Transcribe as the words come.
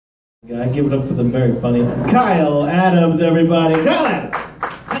Yeah, give it up for the very funny Kyle Adams, everybody. Kyle Adams!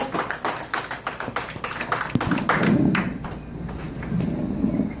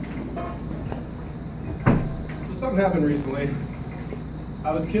 So something happened recently.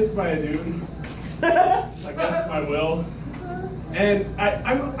 I was kissed by a dude against my will. And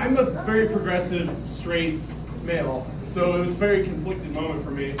I'm a very progressive, straight male, so it was a very conflicted moment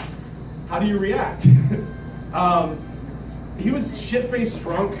for me. How do you react? He was shit-faced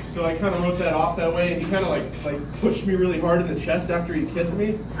drunk, so I kind of wrote that off that way, and he kind of like pushed me really hard in the chest after he kissed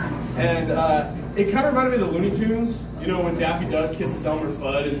me. And it kind of reminded me of the Looney Tunes, you know, when Daffy Duck kisses Elmer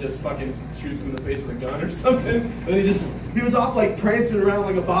Fudd and just fucking shoots him in the face with a gun or something. And he was off like prancing around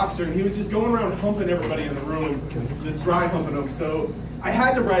like a boxer, and he was just going around humping everybody in the room, just dry humping them. So I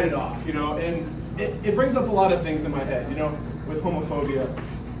had to write it off, you know, and it brings up a lot of things in my head, you know, with homophobia.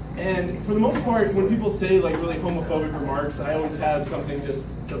 And for the most part, when people say like really homophobic remarks, I always have something just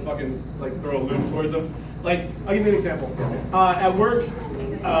to fucking like throw a loop towards them. Like, I'll give you an example. At work,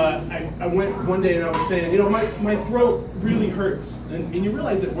 I went one day and I was saying, you know, my throat really hurts. And you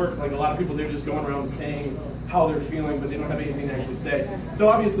realize at work, like a lot of people, they're just going around saying how they're feeling, but they don't have anything to actually say. So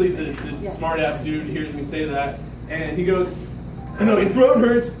obviously the smart-ass dude hears me say that, and he goes, you know, your throat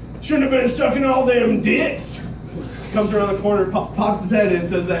hurts, shouldn't have been sucking all them dicks. Comes around the corner, pops his head in and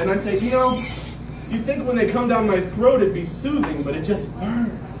says that, and I say, you know, you'd think when they come down my throat it'd be soothing, but it just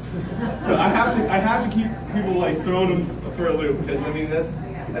burns. So I have to keep people like throwing them for a loop, because I mean that's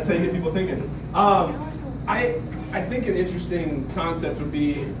how you get people thinking. I think an interesting concept would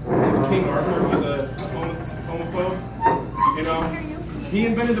be if King Arthur was a homophobe. You know, he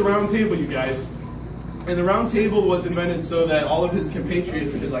invented the round table, you guys, and the round table was invented so that all of his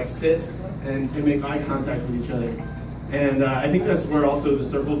compatriots could like sit and make eye contact with each other. And I think that's where also the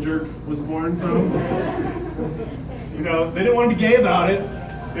circle jerk was born from. You know, they didn't want to be gay about it,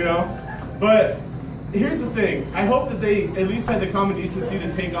 you know. But here's the thing. I hope that they at least had the common decency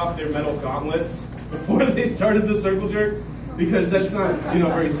to take off their metal gauntlets before they started the circle jerk, because that's not, you know,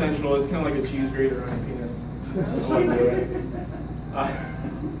 very sensual. It's kind of like a cheese grater on a penis.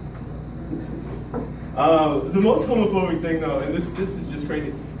 The most homophobic thing though, and this is just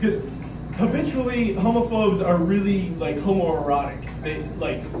crazy, because habitually, homophobes are really like homoerotic.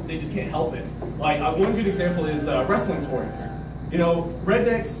 They just can't help it. Like one good example is wrestling toys. You know,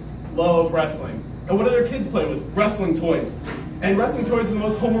 rednecks love wrestling, and what do their kids play with? Wrestling toys. And wrestling toys are the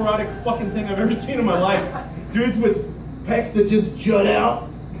most homoerotic fucking thing I've ever seen in my life. Dudes with pecs that just jut out,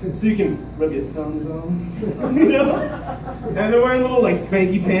 so you can rub your thumbs on, you know? And they're wearing little like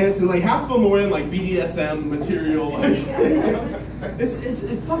spanky pants, and like half of them are wearing like BDSM material. Like,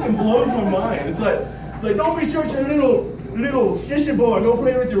 it fucking blows my mind. It's like don't be such a little sissy boy. Go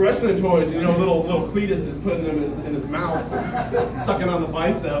play with your wrestling toys. You know, little Cletus is putting them in his mouth, sucking on the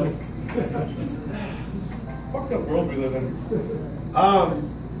bicep. It's a fucked up world we live in.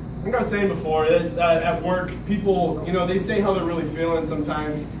 Like I was saying before, is at work, people, you know, they say how they're really feeling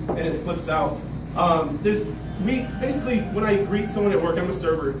sometimes, and it slips out. We basically, when I greet someone at work, I'm a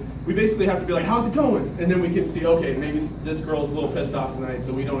server, we basically have to be like, how's it going? And then we can see, okay, maybe this girl's a little pissed off tonight,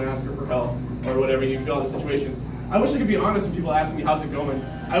 so we don't ask her for help, or whatever, you feel the situation. I wish I could be honest when people ask me, how's it going?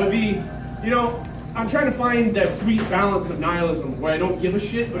 I would be, you know, I'm trying to find that sweet balance of nihilism, where I don't give a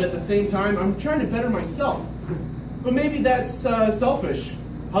shit, but at the same time, I'm trying to better myself. But maybe that's selfish.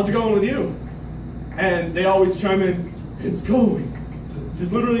 How's it going with you? And they always chime in, it's going.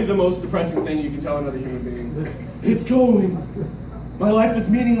 Just literally the most depressing thing you can tell another human being. It's going. My life is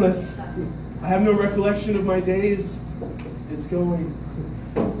meaningless. I have no recollection of my days. It's going.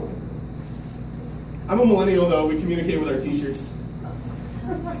 I'm a millennial though, we communicate with our t-shirts.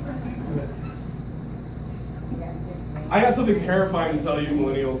 I got something terrifying to tell you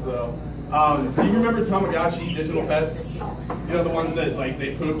millennials though. Do you remember Tamagotchi digital pets? You know, the ones that like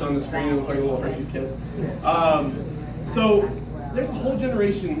they pooped on the screen and look like a little Hershey's Kiss? So there's a whole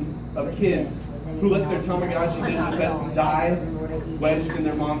generation of kids who let their Tamagotchi digital pets die wedged in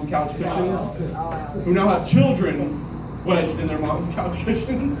their mom's couch cushions, who now have children wedged in their mom's couch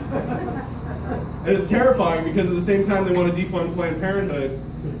cushions. And it's terrifying because at the same time they want to defund Planned Parenthood.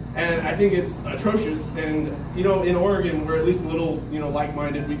 And I think it's atrocious. And, you know, in Oregon, we're at least a little, you know,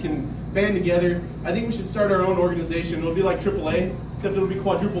 like-minded. We can band together. I think we should start our own organization. It'll be like AAA, except it'll be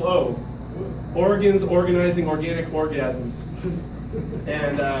quadruple O. Oregon's Organizing Organic Orgasms.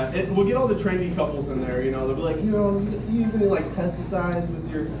 And we'll get all the trendy couples in there, you know. They'll be like, you know, you use any, like, pesticides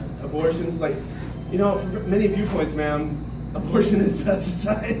with your abortions? Like, you know, from many viewpoints, man, abortion is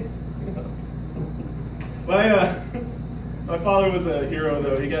pesticide. My father was a hero,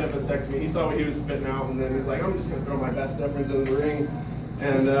 though. He got a vasectomy. He saw what he was spitting out, and then he was like, I'm just going to throw my best efforts into the ring.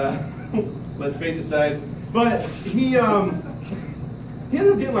 and let fate decide. But he ended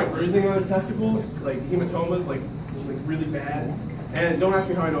up getting like bruising on his testicles, like hematomas, like really bad. And don't ask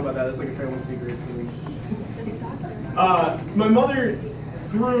me how I know about that. It's like a family secret. My mother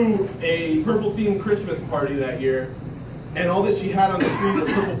threw a purple-themed Christmas party that year, and all that she had on the tree were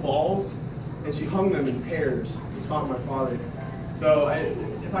purple balls, and she hung them in pairs to taunt my father. So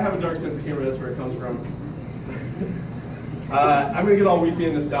if I have a dark sense of humor, that's where it comes from. I'm gonna get all weepy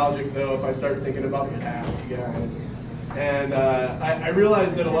and nostalgic though if I start thinking about the past, you guys. And I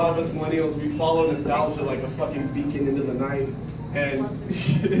realize that a lot of us millennials, we follow nostalgia like a fucking beacon into the night, and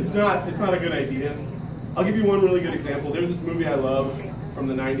it's not a good idea. I'll give you one really good example. There's this movie I love from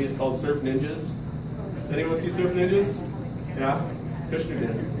the 90s called Surf Ninjas. Did anyone see Surf Ninjas? Yeah? Kushner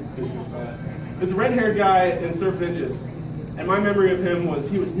did. Kushner saw it. There's a red-haired guy in Surf Ninjas, and my memory of him was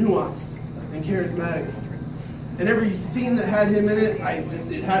he was nuanced and charismatic. And every scene that had him in it,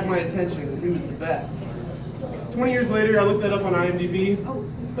 it had my attention, and he was the best. 20 years later, I looked that up on IMDb.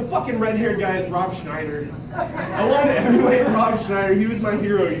 The fucking red-haired guy is Rob Schneider. I wanted to emulate Rob Schneider. He was my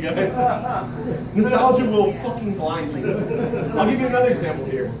hero, you guys. Nostalgia will fucking blind you. I'll give you another example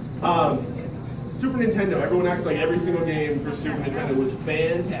here. Super Nintendo. Everyone acts like every single game for Super Nintendo was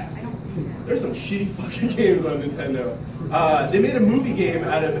fantastic. There's some shitty fucking games on Nintendo. They made a movie game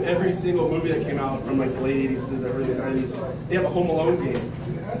out of every single movie that came out from like the late 80s to the early 90s. They have a Home Alone game.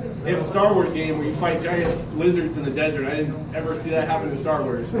 They have a Star Wars game where you fight giant lizards in the desert. I didn't ever see that happen in Star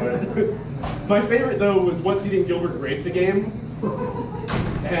Wars. But my favorite though was What's Eating Gilbert Grape, the game.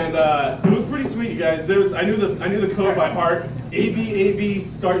 And it was pretty sweet, you guys. I knew the code by heart. AB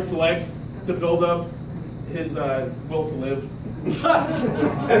start select to build up his will to live.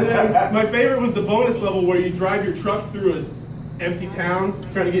 And then my favorite was the bonus level where you drive your truck through an empty town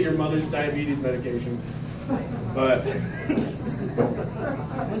trying to get your mother's diabetes medication. But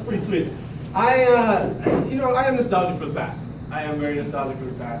that's pretty sweet. I am nostalgic for the past. I am very nostalgic for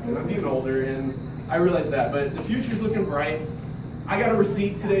the past, and I'm getting older, and I realize that. But the future's looking bright. I got a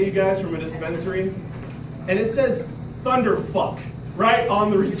receipt today, you guys, from a dispensary, and it says "Thunderfuck" right on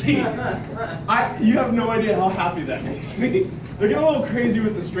the receipt. You have no idea how happy that makes me. They're getting a little crazy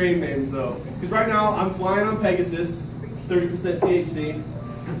with the strain names, though, because right now I'm flying on Pegasus, 30% THC,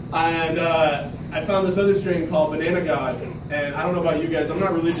 and I found this other strain called Banana God. And I don't know about you guys, I'm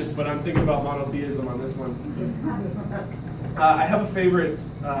not religious, but I'm thinking about monotheism on this one. I have a favorite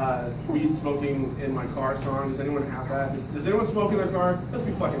weed smoking in my car song. Does anyone have that? Does anyone smoke in their car? Let's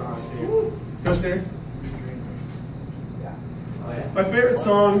be fucking honest here. Kushner? My favorite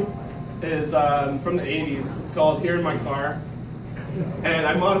song is from the 80s. It's called Here in My Car. And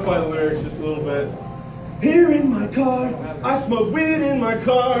I modify the lyrics just a little bit. Here in my car, I smoke weed in my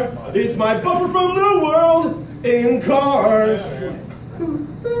car. It's my buffer from the world in cars.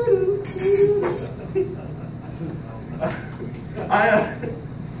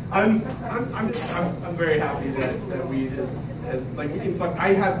 I'm very happy that weed is like we can fuck.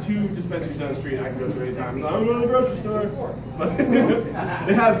 I have 2 dispensaries down the street I can go to anytime. I'm going to the grocery store.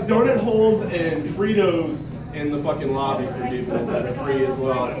 They have donut holes and Fritos in the fucking lobby for people that are free as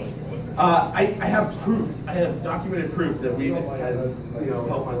well. I have proof. I have documented proof that weed has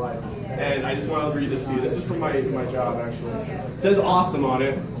helped my life. And I just wanted to read this to you. This is from my job, actually. It says awesome on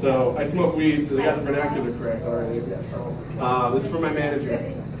it, so I smoke weed, so they got the vernacular correct already. This is from my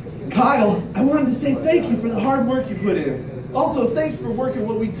manager. Kyle, I wanted to say thank you for the hard work you put in. Also, thanks for working on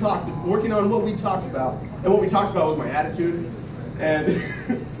what we talked about. And what we talked about was my attitude. And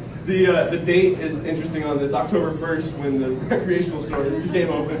the date is interesting on this, October 1st, when the recreational stores became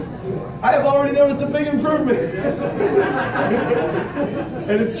open. I have already noticed a big improvement.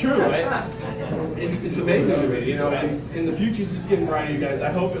 And it's true, right? It's amazing to me, and the future's just getting brighter, you guys.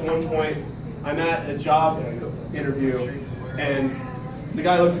 I hope at one point I'm at a job interview, and the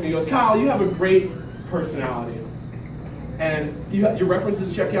guy looks at me and goes, Kyle, you have a great personality. And your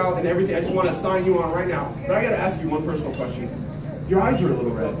references check out and everything. I just want to sign you on right now. But I got to ask you one personal question. Your eyes are a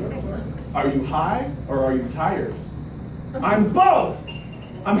little red. Are you high or are you tired? I'm both.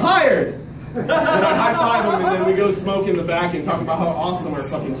 I'm hired. Then I high five him and then we go smoke in the back and talk about how awesome our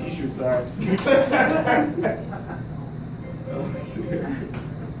fucking t-shirts are.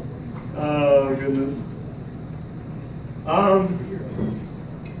 Oh goodness. I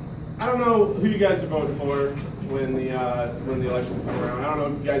don't know who you guys are voting for when the elections come around. I don't know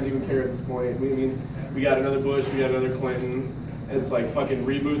if you guys even care at this point. We got another Bush, we got another Clinton. It's like fucking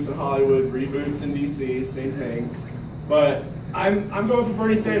reboots in Hollywood, reboots in DC, same thing. But I'm going for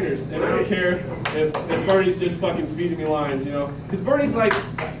Bernie Sanders, and I don't care if Bernie's just fucking feeding me lines, because Bernie's like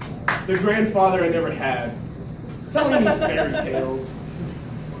the grandfather I never had, telling me fairy tales.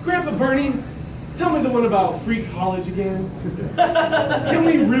 Grandpa Bernie, tell me the one about free college again. Can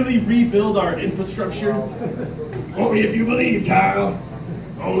we really rebuild our infrastructure? Only if you believe, Kyle.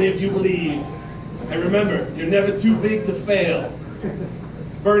 Only if you believe. And remember, you're never too big to fail.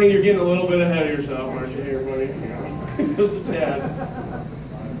 Bernie, you're getting a little bit ahead of yourself, aren't you here, buddy? Just a tad.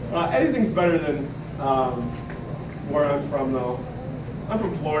 Anything's better than where I'm from, though. I'm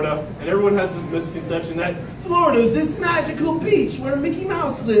from Florida, and everyone has this misconception that Florida's this magical beach where Mickey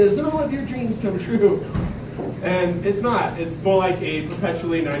Mouse lives and all of your dreams come true. And it's not. It's more like a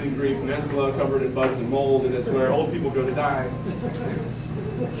perpetually 90-degree peninsula covered in bugs and mold, and it's where old people go to die.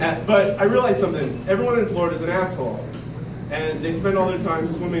 But I realized something. Everyone in Florida is an asshole, and they spend all their time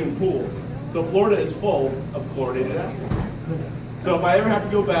swimming in pools. So Florida is full of chlorinated acid. So if I ever have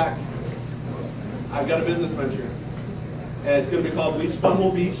to go back, I've got a business venture. And it's going to be called Bleach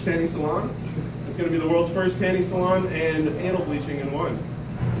Butthole Beach Tanning Salon. It's going to be the world's first tanning salon and anal bleaching in one.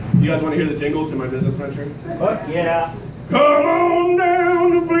 You guys want to hear the jingles in my business venture? Fuck yeah. Come on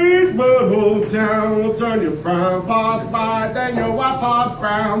down to Bleach Butthole Town. We'll turn your brown parts white, then your white parts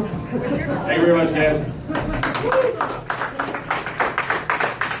brown. Thank you very much, guys.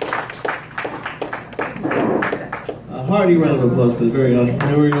 A hearty round of applause for the very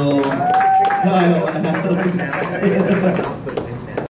entrepreneurial Kyle Adams.